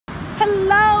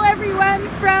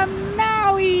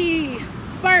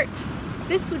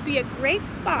This would be a great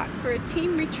spot for a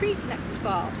team retreat next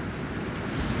fall.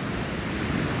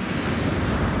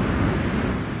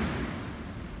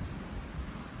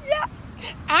 Yeah,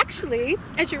 actually,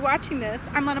 as you're watching this,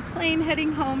 I'm on a plane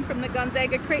heading home from the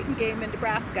Gonzaga-Creighton game in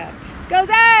Nebraska. Go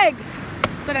Zags!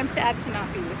 But I'm sad to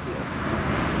not be with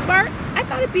you. Bart, I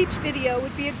thought a beach video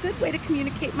would be a good way to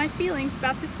communicate my feelings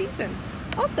about the season.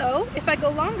 Also, if I go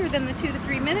longer than the 2 to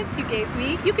 3 minutes you gave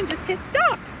me, you can just hit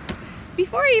stop.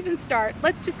 Before I even start,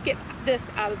 let's just get this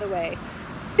out of the way.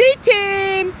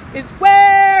 C-Team is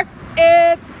where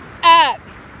it's at.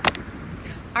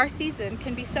 Our season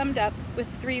can be summed up with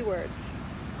 3 words: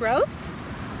 growth,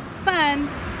 fun,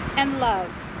 and love.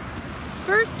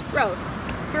 First, growth.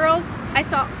 Girls, I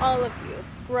saw all of you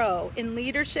grow in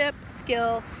leadership,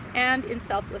 skill, and in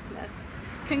selflessness.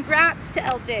 Congrats to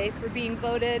LJ for being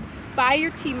voted by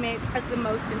your teammates as the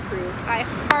most improved. I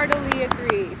heartily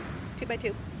agree. 2 by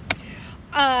 2.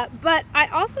 But I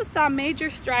also saw major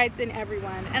strides in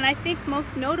everyone, and I think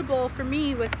most notable for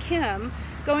me was Kim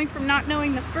going from not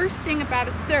knowing the first thing about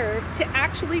a serve to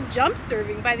actually jump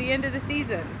serving by the end of the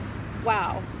season.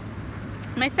 Wow.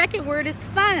 My second word is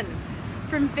fun.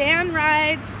 From van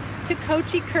rides to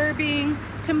Coachie curbing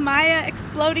to Maya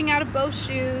exploding out of both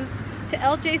shoes to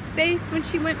LJ's face when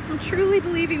she went from truly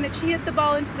believing that she hit the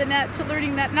ball into the net to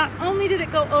learning that not only did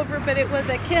it go over, but it was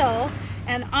a kill,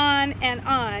 and on and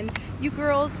on. You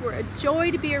girls were a joy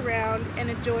to be around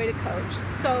and a joy to coach.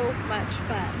 So much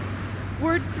fun.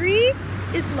 Word 3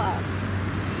 is love.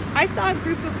 I saw a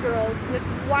group of girls with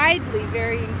widely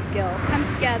varying skill come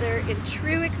together in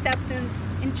true acceptance,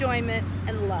 enjoyment,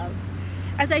 and love.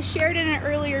 As I shared in an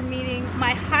earlier meeting,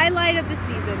 my highlight of the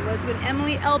season was when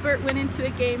Emily Elbert went into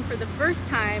a game for the first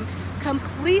time,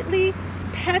 completely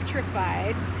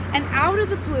petrified, and out of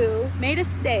the blue made a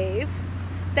save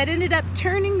that ended up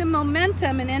turning the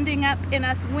momentum and ending up in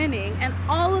us winning, and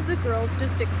all of the girls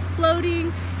just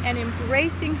exploding and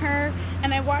embracing her,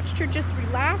 and I watched her just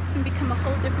relax and become a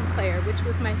whole different player, which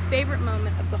was my favorite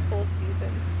moment of the whole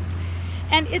season.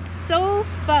 And it's so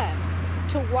fun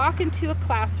to walk into a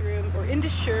classroom or into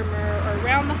Shermer or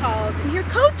around the halls and hear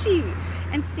Coachie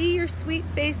and see your sweet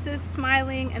faces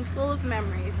smiling and full of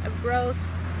memories of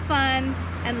growth, fun,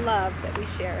 and love that we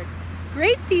shared.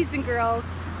 Great season, girls.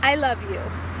 I love you.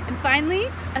 And finally,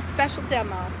 a special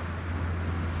demo.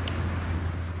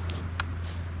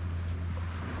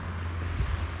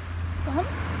 Bump,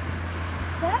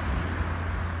 set,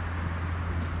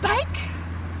 spike.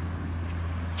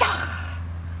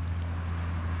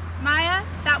 Maya,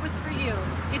 that was for you.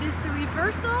 It is the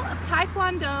reversal of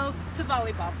Taekwondo to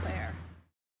volleyball player.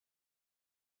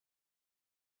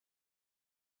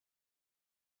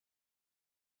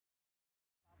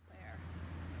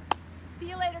 See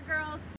you later, girls.